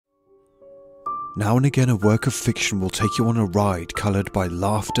Now and again a work of fiction will take you on a ride coloured by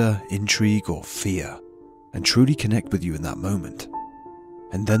laughter, intrigue or fear, and truly connect with you in that moment.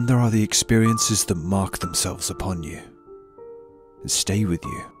 And then there are the experiences that mark themselves upon you, and stay with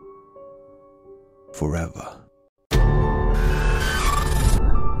you forever.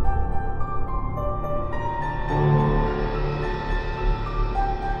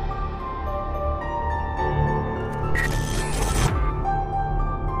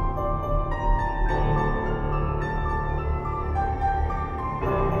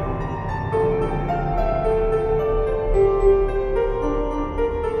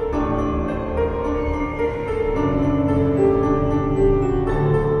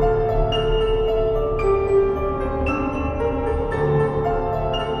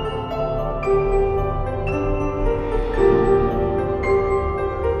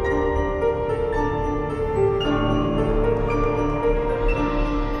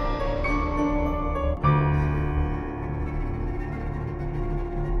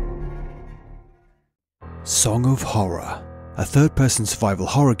 Song of Horror, a third-person survival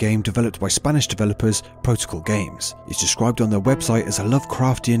horror game developed by Spanish developers Protocol Games, is described on their website as a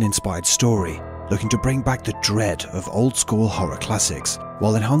Lovecraftian-inspired story, looking to bring back the dread of old-school horror classics,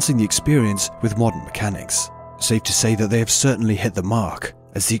 while enhancing the experience with modern mechanics. Safe to say that they have certainly hit the mark,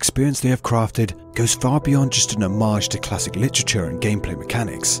 as the experience they have crafted goes far beyond just an homage to classic literature and gameplay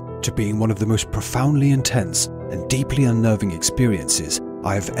mechanics, to being one of the most profoundly intense and deeply unnerving experiences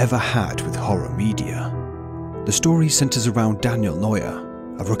I have ever had with horror media. The story centers around Daniel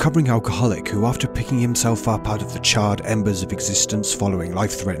Neuer, a recovering alcoholic who, after picking himself up out of the charred embers of existence following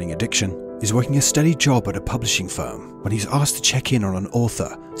life-threatening addiction, is working a steady job at a publishing firm when he's asked to check in on an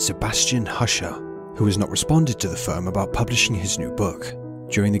author, Sebastian Huscher, who has not responded to the firm about publishing his new book.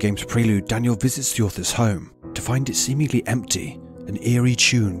 During the game's prelude, Daniel visits the author's home to find it seemingly empty. An eerie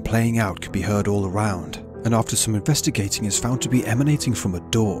tune playing out can be heard all around, and after some investigating is found to be emanating from a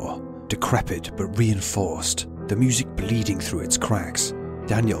door, decrepit but reinforced, the music bleeding through its cracks.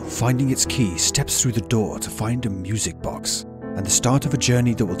 Daniel, finding its key, steps through the door to find a music box, and the start of a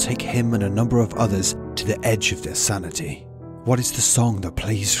journey that will take him and a number of others to the edge of their sanity. What is the song that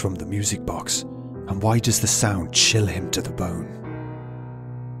plays from the music box, and why does the sound chill him to the bone?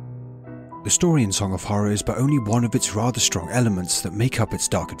 The story in Song of Horror is but only one of its rather strong elements that make up its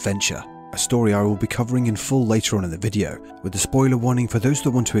dark adventure, a story I will be covering in full later on in the video, with a spoiler warning for those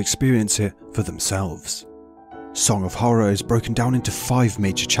that want to experience it for themselves. Song of Horror is broken down into 5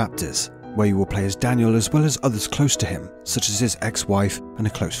 major chapters, where you will play as Daniel as well as others close to him, such as his ex-wife and a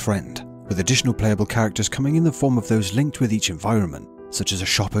close friend, with additional playable characters coming in the form of those linked with each environment, such as a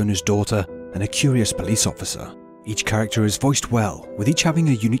shop owner's daughter and a curious police officer. Each character is voiced well, with each having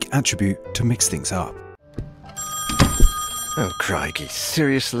a unique attribute to mix things up. Oh crikey,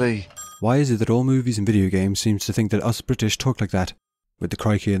 seriously? Why is it that all movies and video games seem to think that us British talk like that? With the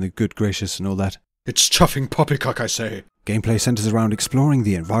crikey and the good gracious and all that. It's chuffing poppycock, I say. Gameplay centers around exploring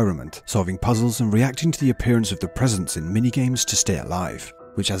the environment, solving puzzles and reacting to the appearance of the presents in minigames to stay alive,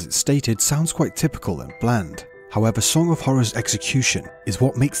 which as it's stated sounds quite typical and bland. However, Song of Horror's execution is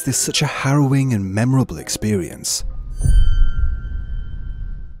what makes this such a harrowing and memorable experience.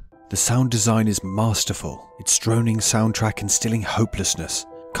 The sound design is masterful, its droning soundtrack instilling hopelessness,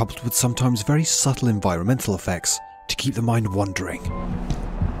 coupled with sometimes very subtle environmental effects to keep the mind wandering.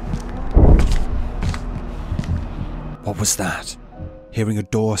 What was that? Hearing a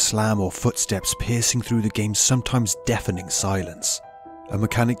door slam or footsteps piercing through the game's sometimes deafening silence. A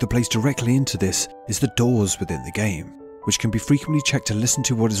mechanic that plays directly into this is the doors within the game, which can be frequently checked to listen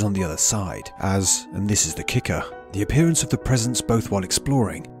to what is on the other side, as, and this is the kicker, the appearance of the presence both while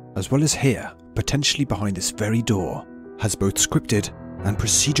exploring, as well as here, potentially behind this very door, has both scripted and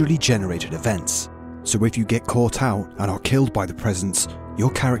procedurally generated events. So if you get caught out and are killed by the presence,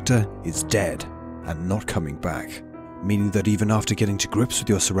 your character is dead and not coming back, meaning that even after getting to grips with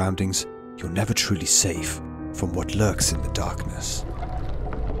your surroundings, you're never truly safe from what lurks in the darkness.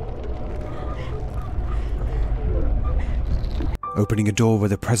 Opening a door where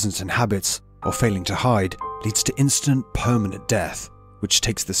the presence inhabits, or failing to hide, leads to instant, permanent death, which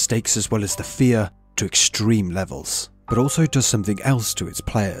takes the stakes as well as the fear to extreme levels, but also does something else to its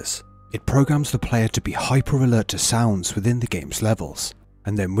players. It programs the player to be hyper alert to sounds within the game's levels,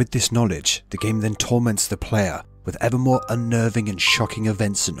 and then with this knowledge, the game then torments the player with ever more unnerving and shocking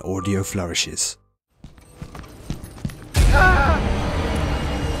events and audio flourishes. Ah!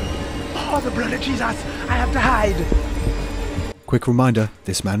 Oh, the blood of Jesus! I have to hide! Quick reminder,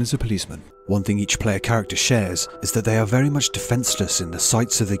 this man is a policeman. One thing each player character shares is that they are very much defenseless in the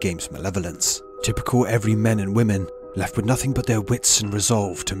sights of the game's malevolence. Typical every men and women, left with nothing but their wits and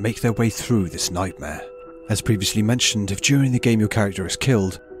resolve to make their way through this nightmare. As previously mentioned, if during the game your character is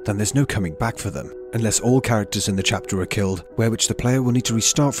killed, then there's no coming back for them, unless all characters in the chapter are killed, where which the player will need to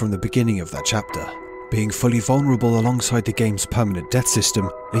restart from the beginning of that chapter. Being fully vulnerable alongside the game's permanent death system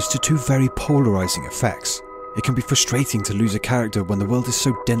leads to two very polarizing effects. It can be frustrating to lose a character when the world is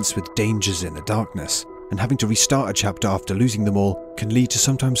so dense with dangers in the darkness, and having to restart a chapter after losing them all can lead to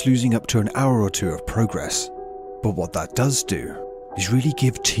sometimes losing up to an hour or two of progress. But what that does do is really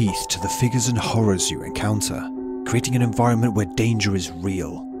give teeth to the figures and horrors you encounter, creating an environment where danger is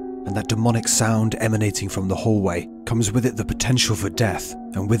real, and that demonic sound emanating from the hallway comes with it the potential for death,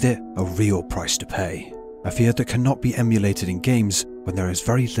 and with it a real price to pay. A fear that cannot be emulated in games when there is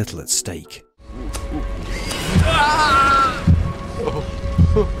very little at stake.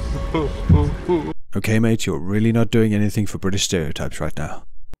 Okay mate, you're really not doing anything for British stereotypes right now.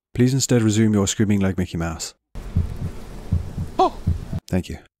 Please instead resume your screaming like Mickey Mouse. Thank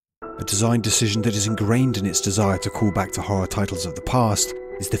you. A design decision that is ingrained in its desire to call back to horror titles of the past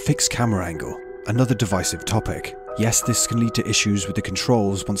is the fixed camera angle, another divisive topic. Yes, this can lead to issues with the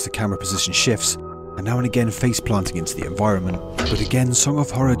controls once the camera position shifts, and now and again face planting into the environment, but again Song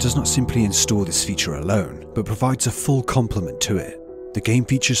of Horror does not simply install this feature alone, but provides a full complement to it. The game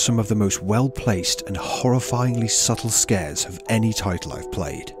features some of the most well-placed and horrifyingly subtle scares of any title I've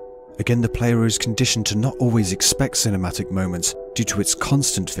played. Again, the player is conditioned to not always expect cinematic moments due to its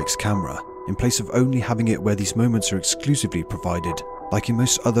constant fixed camera, in place of only having it where these moments are exclusively provided, like in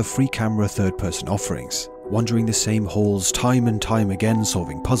most other free camera third-person offerings, wandering the same halls time and time again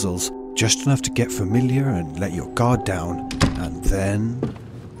solving puzzles, just enough to get familiar and let your guard down, and then...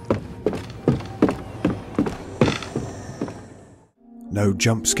 no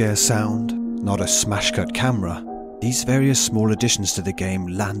jump scare sound, not a smash cut camera. These various small additions to the game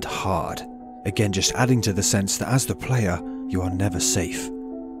land hard, again just adding to the sense that as the player, you are never safe.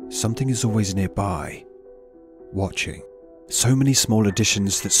 Something is always nearby, watching. So many small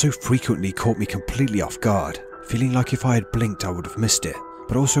additions that so frequently caught me completely off guard, feeling like if I had blinked I would have missed it,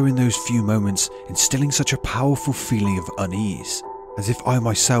 but also in those few moments instilling such a powerful feeling of unease, as if I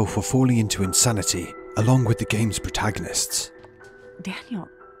myself were falling into insanity, along with the game's protagonists. Daniel.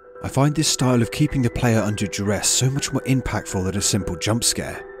 I find this style of keeping the player under duress so much more impactful than a simple jump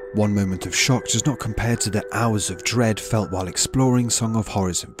scare. One moment of shock does not compare to the hours of dread felt while exploring Song of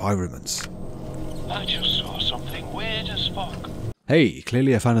Horror's environments. I just saw something weird as fuck. Hey,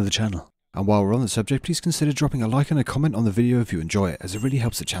 clearly a fan of the channel. And while we're on the subject, please consider dropping a like and a comment on the video if you enjoy it, as it really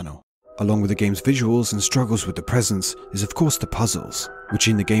helps the channel. Along with the game's visuals and struggles with the presence is of course the puzzles, which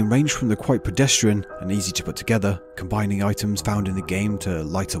in the game range from the quite pedestrian and easy to put together, combining items found in the game to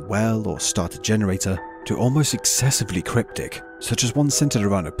light a well or start a generator, to almost excessively cryptic, such as one centered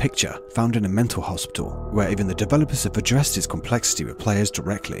around a picture found in a mental hospital, where even the developers have addressed its complexity with players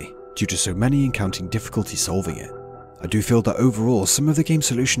directly, due to so many encountering difficulty solving it. I do feel that overall some of the game's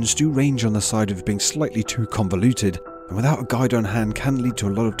solutions do range on the side of being slightly too convoluted, and without a guide on hand can lead to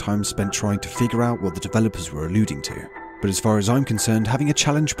a lot of time spent trying to figure out what the developers were alluding to. But as far as I'm concerned, having a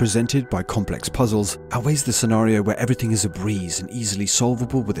challenge presented by complex puzzles outweighs the scenario where everything is a breeze and easily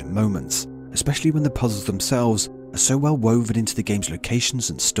solvable within moments, especially when the puzzles themselves are so well woven into the game's locations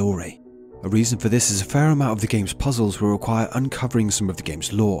and story. A reason for this is a fair amount of the game's puzzles will require uncovering some of the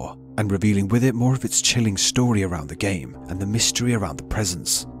game's lore, and revealing with it more of its chilling story around the game and the mystery around the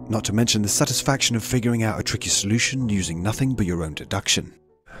presence, not to mention the satisfaction of figuring out a tricky solution using nothing but your own deduction.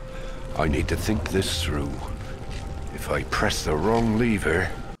 I need to think this through. If I press the wrong lever...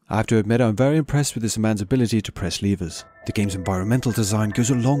 I have to admit I'm very impressed with this man's ability to press levers. The game's environmental design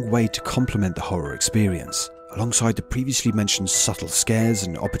goes a long way to complement the horror experience, alongside the previously mentioned subtle scares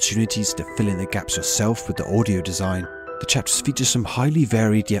and opportunities to fill in the gaps yourself with the audio design. The chapters feature some highly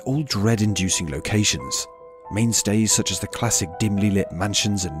varied yet all dread-inducing locations. Mainstays such as the classic dimly lit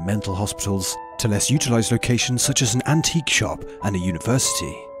mansions and mental hospitals, to less utilised locations such as an antique shop and a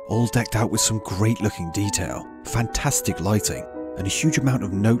university, all decked out with some great looking detail, fantastic lighting, and a huge amount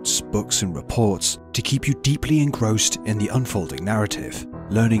of notes, books and reports to keep you deeply engrossed in the unfolding narrative,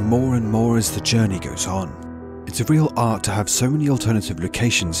 learning more and more as the journey goes on. It's a real art to have so many alternative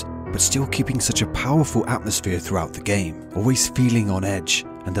locations, but still keeping such a powerful atmosphere throughout the game, always feeling on edge,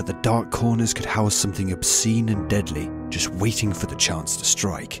 and that the dark corners could house something obscene and deadly, just waiting for the chance to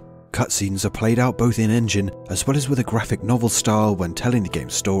strike. Cutscenes are played out both in-engine as well as with a graphic novel style when telling the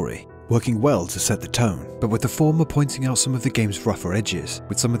game's story, working well to set the tone, but with the former pointing out some of the game's rougher edges,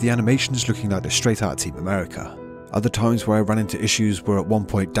 with some of the animations looking like they're straight out of Team America. Other times where I ran into issues were at one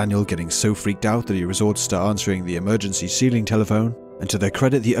point Daniel getting so freaked out that he resorts to answering the emergency ceiling telephone, and to their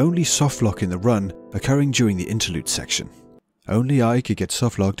credit the only softlock in the run occurring during the interlude section. Only I could get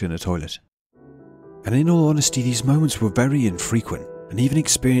softlocked in a toilet. And in all honesty, these moments were very infrequent, and even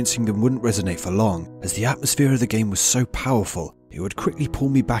experiencing them wouldn't resonate for long, as the atmosphere of the game was so powerful it would quickly pull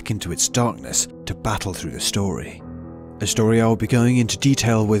me back into its darkness to battle through the story. A story I will be going into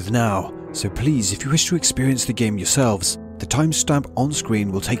detail with now, so please, if you wish to experience the game yourselves, the timestamp on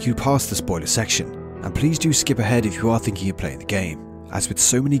screen will take you past the spoiler section, and please do skip ahead if you are thinking of playing the game, as with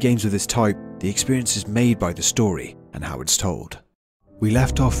so many games of this type, the experience is made by the story and how it's told. We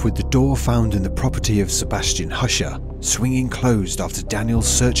left off with the door found in the property of Sebastian Husher swinging closed after Daniel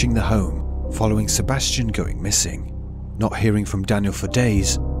searching the home following Sebastian going missing. Not hearing from Daniel for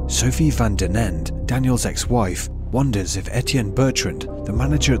days, Sophie van den Ende, Daniel's ex-wife, wonders if Etienne Bertrand, the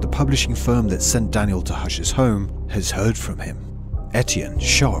manager at the publishing firm that sent Daniel to Husher's home, has heard from him. Etienne,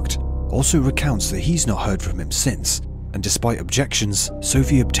 shocked, also recounts that he's not heard from him since, and despite objections,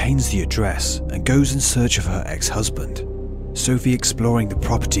 Sophie obtains the address and goes in search of her ex-husband. Sophie, exploring the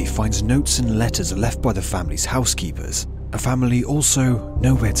property, finds notes and letters left by the family's housekeepers, a family also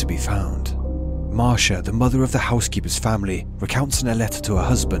nowhere to be found. Marcia, the mother of the housekeeper's family, recounts in a letter to her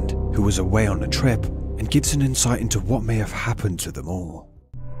husband, who was away on a trip, and gives an insight into what may have happened to them all.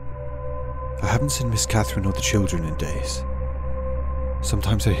 I haven't seen Miss Catherine or the children in days.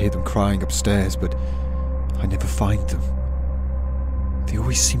 Sometimes I hear them crying upstairs, but I never find them. They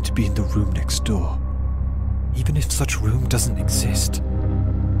always seem to be in the room next door, even if such room doesn't exist.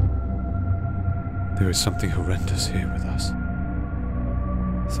 There is something horrendous here with us.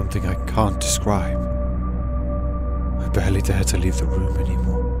 Something I can't describe. I barely dare to leave the room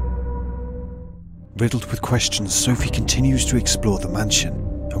anymore. Riddled with questions, Sophie continues to explore the mansion,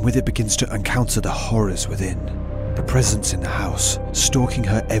 and with it begins to encounter the horrors within. The presence in the house, stalking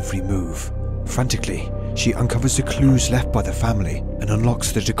her every move. Frantically, she uncovers the clues left by the family and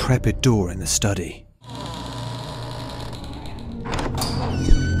unlocks the decrepit door in the study.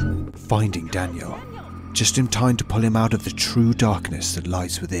 Finding Daniel, just in time to pull him out of the true darkness that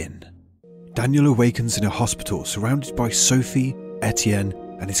lies within. Daniel awakens in a hospital surrounded by Sophie, Etienne,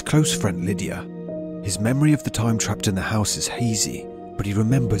 and his close friend Lydia. His memory of the time trapped in the house is hazy, but he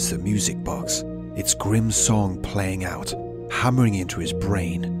remembers the music box, its grim song playing out, hammering into his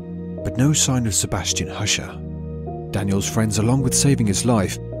brain, but no sign of Sebastian Husher. Daniel's friends, along with saving his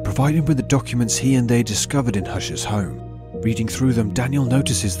life, provide him with the documents he and they discovered in Husher's home. Reading through them, Daniel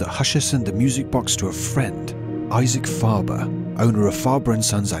notices that Husher sent the music box to a friend, Isaac Faber, owner of Faber &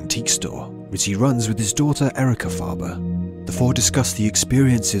 Sons Antique Store, which he runs with his daughter Erica Faber. The four discuss the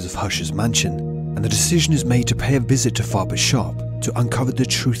experiences of Husher's mansion, and the decision is made to pay a visit to Faber's shop to uncover the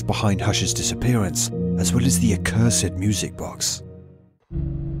truth behind Husher's disappearance, as well as the accursed music box.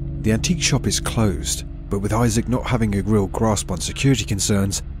 The antique shop is closed, but with Isaac not having a real grasp on security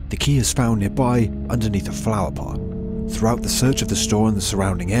concerns, the key is found nearby underneath a flower pot. Throughout the search of the store and the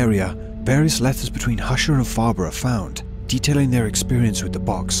surrounding area, various letters between Husher and Faber are found, detailing their experience with the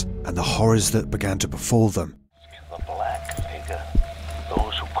box and the horrors that began to befall them. The black figure.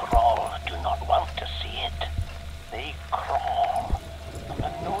 Those who crawl do not want to see it. They crawl. And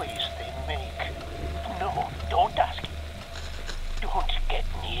the noise they make. No, don't ask. Don't get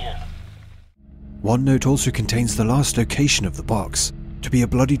near. One note also contains the last location of the box, to be a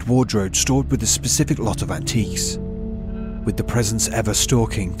bloodied wardrobe stored with a specific lot of antiques. With the presence ever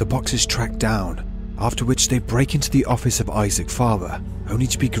stalking, the box is tracked down, after which they break into the office of Isaac Faber, only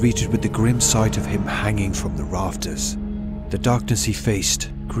to be greeted with the grim sight of him hanging from the rafters. The darkness he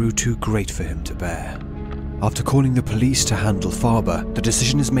faced grew too great for him to bear. After calling the police to handle Faber, the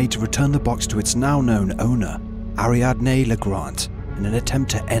decision is made to return the box to its now known owner, Ariadne Legrand, in an attempt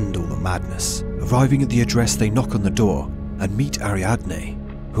to end all the madness. Arriving at the address, they knock on the door and meet Ariadne,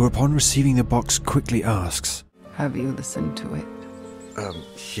 who upon receiving the box quickly asks, "Have you listened to it?"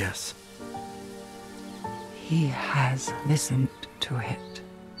 Yes. He has listened to it.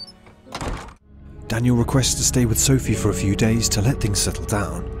 Daniel requests to stay with Sophie for a few days to let things settle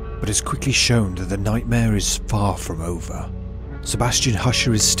down, but is quickly shown that the nightmare is far from over. Sebastian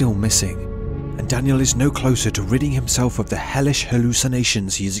Husher is still missing, and Daniel is no closer to ridding himself of the hellish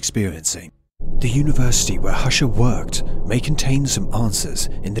hallucinations he is experiencing. The university where Husher worked may contain some answers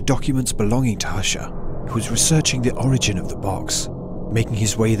in the documents belonging to Husher, who was researching the origin of the box. Making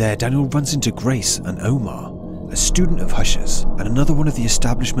his way there, Daniel runs into Grace and Omar, a student of Husher's and another one of the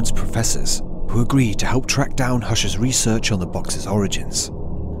establishment's professors, who agree to help track down Husher's research on the box's origins.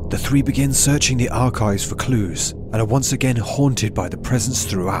 The three begin searching the archives for clues and are once again haunted by the presence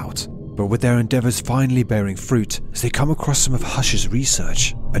throughout, but with their endeavours finally bearing fruit as they come across some of Husher's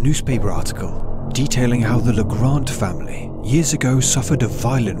research, a newspaper article detailing how the Legrand family years ago suffered a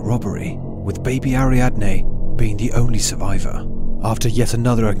violent robbery, with baby Ariadne being the only survivor. After yet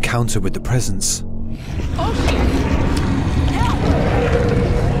another encounter with the presence,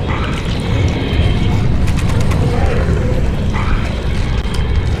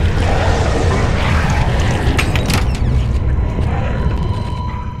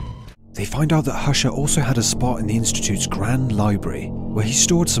 they find out that Husher also had a spot in the Institute's grand library where he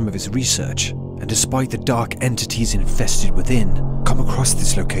stored some of his research, and despite the dark entities infested within, come across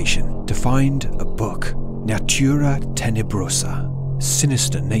this location to find a book, Natura Tenebrosa,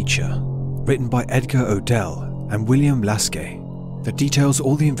 Sinister Nature, written by Edgar Odell and William Lasque, that details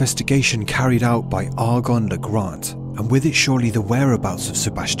all the investigation carried out by Argonne Legrand, and with it surely the whereabouts of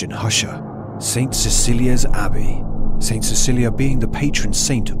Sebastian Husher, St. Cecilia's Abbey. St. Cecilia being the patron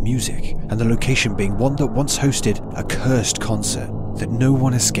saint of music, and the location being one that once hosted a cursed concert that no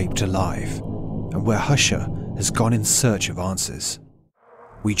one escaped alive, and where Husher has gone in search of answers.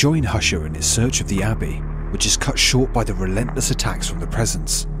 We join Husher in his search of the Abbey, which is cut short by the relentless attacks from the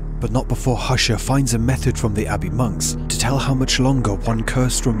Presence, but not before Husher finds a method from the Abbey monks to tell how much longer one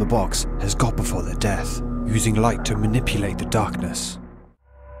cursed from the box has got before their death, using light to manipulate the darkness.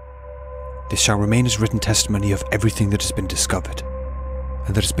 This shall remain as written testimony of everything that has been discovered,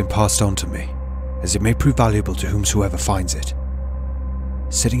 and that has been passed on to me, as it may prove valuable to whomsoever finds it.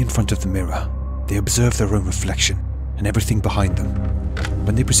 Sitting in front of the mirror, they observe their own reflection and everything behind them.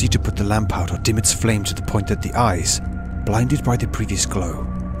 When they proceed to put the lamp out or dim its flame to the point that the eyes, blinded by the previous glow,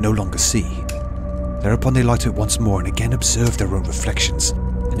 no longer see, thereupon they light it once more and again observe their own reflections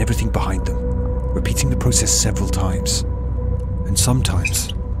and everything behind them, repeating the process several times. And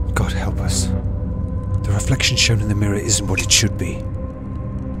sometimes, God help us, the reflection shown in the mirror isn't what it should be.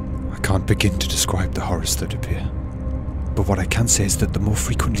 I can't begin to describe the horrors that appear, but what I can say is that the more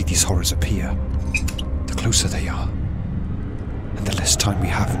frequently these horrors appear, the closer they are, and the less time we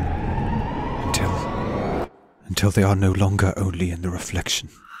have until they are no longer only in the reflection.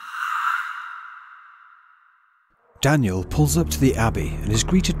 Daniel pulls up to the Abbey and is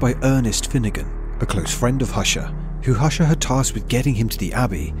greeted by Ernest Finnegan, a close friend of Husher, who Husher had tasked with getting him to the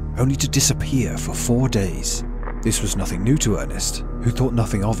Abbey, only to disappear for 4 days. This was nothing new to Ernest, who thought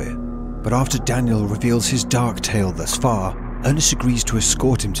nothing of it, but after Daniel reveals his dark tale thus far, Ernest agrees to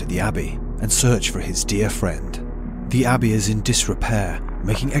escort him to the Abbey and search for his dear friend. The Abbey is in disrepair,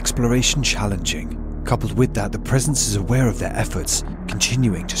 making exploration challenging. Coupled with that, the Presence is aware of their efforts,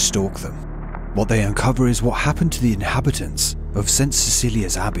 continuing to stalk them. What they uncover is what happened to the inhabitants of St.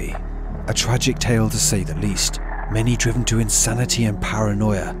 Cecilia's Abbey. A tragic tale to say the least, many driven to insanity and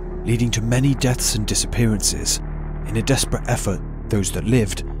paranoia, leading to many deaths and disappearances. In a desperate effort, those that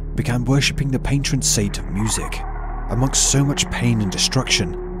lived began worshipping the patron saint of music. Amongst so much pain and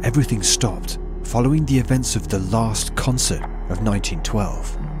destruction, everything stopped, following the events of the last concert of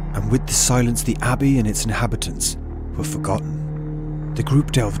 1912. And with the silence, the Abbey and its inhabitants were forgotten. The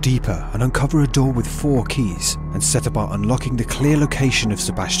group delve deeper and uncover a door with 4 keys, and set about unlocking the clear location of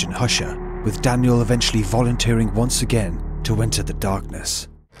Sebastian Husher, with Daniel eventually volunteering once again to enter the darkness.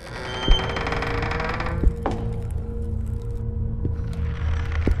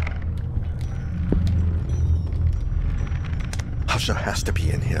 Husher has to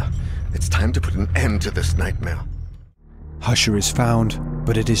be in here. It's time to put an end to this nightmare. Husher is found,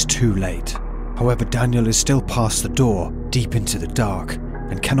 but it is too late. However, Daniel is still past the door, deep into the dark,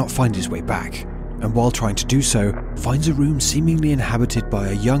 and cannot find his way back, and while trying to do so, finds a room seemingly inhabited by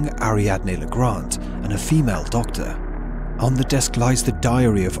a young Ariadne Legrand and a female doctor. On the desk lies the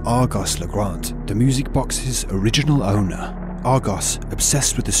diary of Argos Legrand, the music box's original owner. Argos,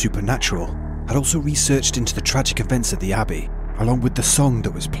 obsessed with the supernatural, had also researched into the tragic events at the Abbey, along with the song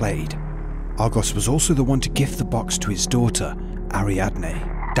that was played. Argos was also the one to gift the box to his daughter, Ariadne.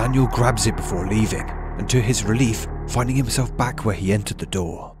 Daniel grabs it before leaving, and to his relief, finding himself back where he entered the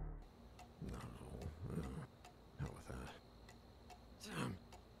door.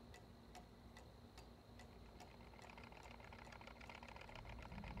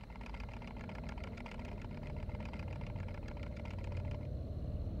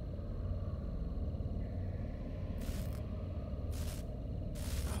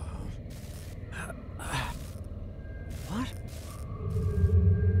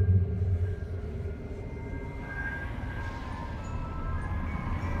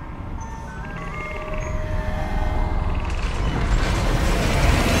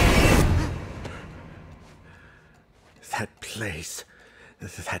 That place,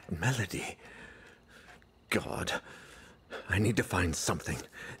 that melody. God, I need to find something.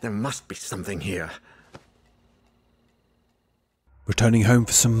 There must be something here. Returning home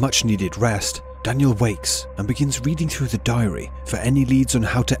for some much needed rest, Daniel wakes and begins reading through the diary for any leads on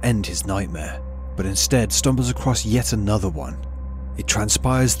how to end his nightmare, but instead stumbles across yet another one. It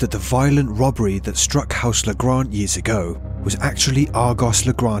transpires that the violent robbery that struck House Legrand years ago was actually Argos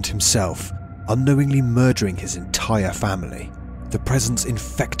Legrand himself, unknowingly murdering his entire family. The presence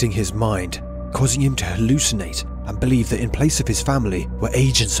infecting his mind, causing him to hallucinate and believe that in place of his family were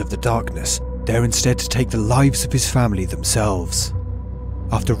agents of the darkness, there instead to take the lives of his family themselves.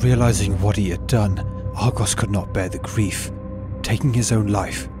 After realizing what he had done, Argos could not bear the grief, taking his own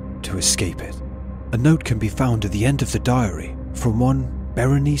life to escape it. A note can be found at the end of the diary from one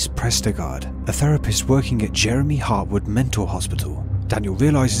Berenice Prestegard, a therapist working at Jeremy Hartwood Mental Hospital. Daniel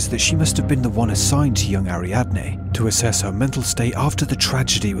realizes that she must have been the one assigned to young Ariadne to assess her mental state after the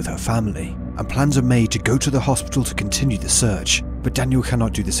tragedy with her family, and plans are made to go to the hospital to continue the search, but Daniel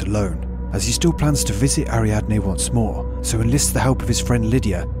cannot do this alone, as he still plans to visit Ariadne once more, so enlists the help of his friend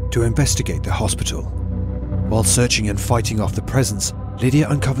Lydia to investigate the hospital. While searching and fighting off the presence, Lydia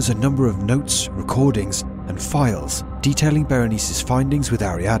uncovers a number of notes, recordings, and files detailing Berenice's findings with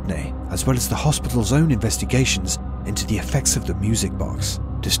Ariadne, as well as the hospital's own investigations into the effects of the music box.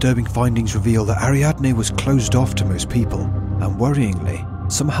 Disturbing findings reveal that Ariadne was closed off to most people, and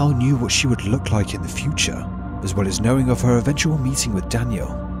worryingly, somehow knew what she would look like in the future, as well as knowing of her eventual meeting with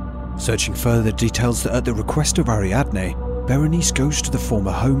Daniel. Searching further details that at the request of Ariadne, Berenice goes to the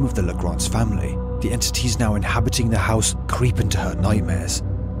former home of the Legrand's family. The entities now inhabiting the house creep into her nightmares,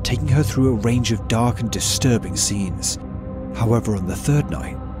 taking her through a range of dark and disturbing scenes. However, on the third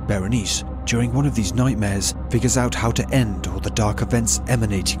night, Berenice, during one of these nightmares, figures out how to end all the dark events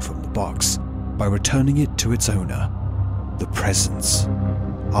emanating from the box by returning it to its owner, the Presence.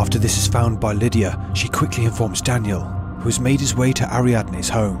 After this is found by Lydia, she quickly informs Daniel, who has made his way to Ariadne's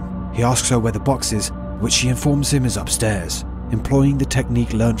home. He asks her where the box is, which she informs him is upstairs. Employing the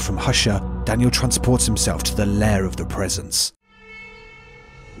technique learned from Husher, Daniel transports himself to the lair of the Presence.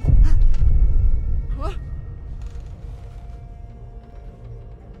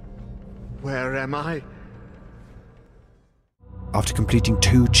 Where am I? After completing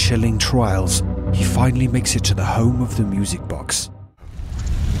 2 chilling trials, he finally makes it to the home of the music box.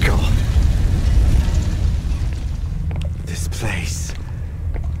 God. This place.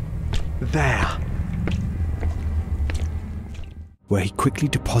 There. Where he quickly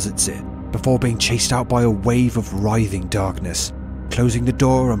deposits it before being chased out by a wave of writhing darkness, closing the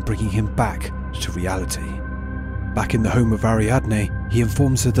door and bringing him back to reality. Back in the home of Ariadne, he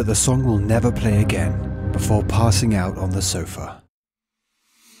informs her that the song will never play again before passing out on the sofa.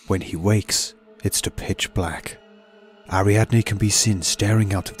 When he wakes, it's to pitch black. Ariadne can be seen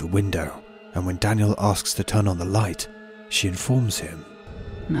staring out of the window, and when Daniel asks to turn on the light, she informs him.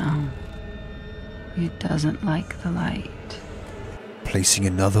 No, it doesn't like the light. Placing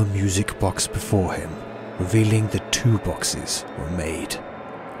another music box before him, revealing that 2 boxes were made,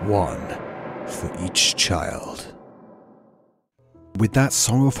 one for each child. With that,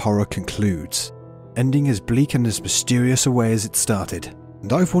 Song of Horror concludes, ending as bleak and as mysterious a way as it started,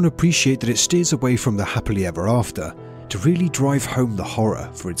 and I want to appreciate that it steers away from the happily ever after to really drive home the horror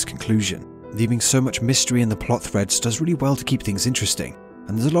for its conclusion. Leaving so much mystery in the plot threads does really well to keep things interesting,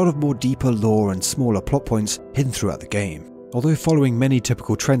 and there's a lot of more deeper lore and smaller plot points hidden throughout the game. Although following many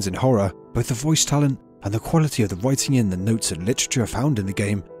typical trends in horror, both the voice talent and the quality of the writing in the notes and literature found in the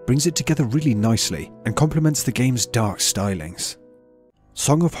game brings it together really nicely and complements the game's dark stylings.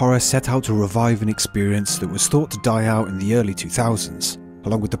 Song of Horror set out to revive an experience that was thought to die out in the early 2000s,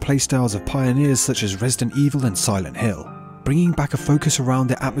 along with the playstyles of pioneers such as Resident Evil and Silent Hill, bringing back a focus around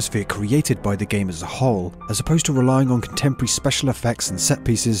the atmosphere created by the game as a whole, as opposed to relying on contemporary special effects and set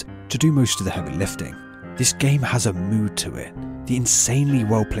pieces to do most of the heavy lifting. This game has a mood to it. The insanely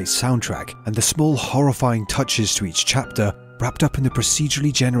well-placed soundtrack and the small horrifying touches to each chapter, wrapped up in the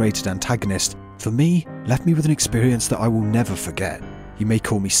procedurally generated antagonist, for me, left me with an experience that I will never forget. You may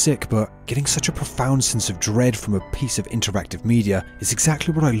call me sick, but getting such a profound sense of dread from a piece of interactive media is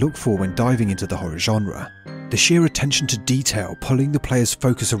exactly what I look for when diving into the horror genre. The sheer attention to detail pulling the player's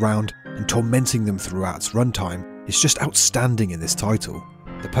focus around and tormenting them throughout its runtime is just outstanding in this title.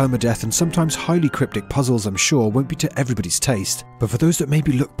 The permadeath and sometimes highly cryptic puzzles I'm sure won't be to everybody's taste, but for those that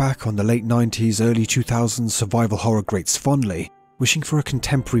maybe look back on the late 90s, early 2000s survival horror greats fondly, wishing for a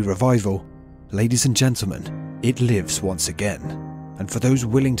contemporary revival, ladies and gentlemen, it lives once again. And for those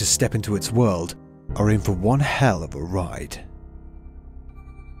willing to step into its world, are in for one hell of a ride.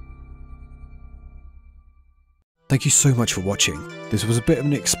 Thank you so much for watching. This was a bit of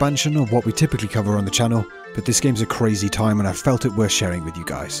an expansion of what we typically cover on the channel, but this game's a crazy time and I felt it worth sharing with you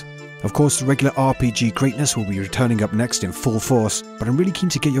guys. Of course, the regular RPG greatness will be returning up next in full force, but I'm really keen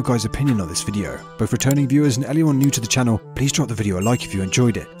to get your guys' opinion on this video. Both returning viewers and anyone new to the channel, please drop the video a like if you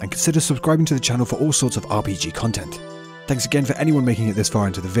enjoyed it, and consider subscribing to the channel for all sorts of RPG content. Thanks again for anyone making it this far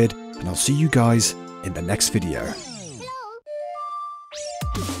into the vid, and I'll see you guys in the next video.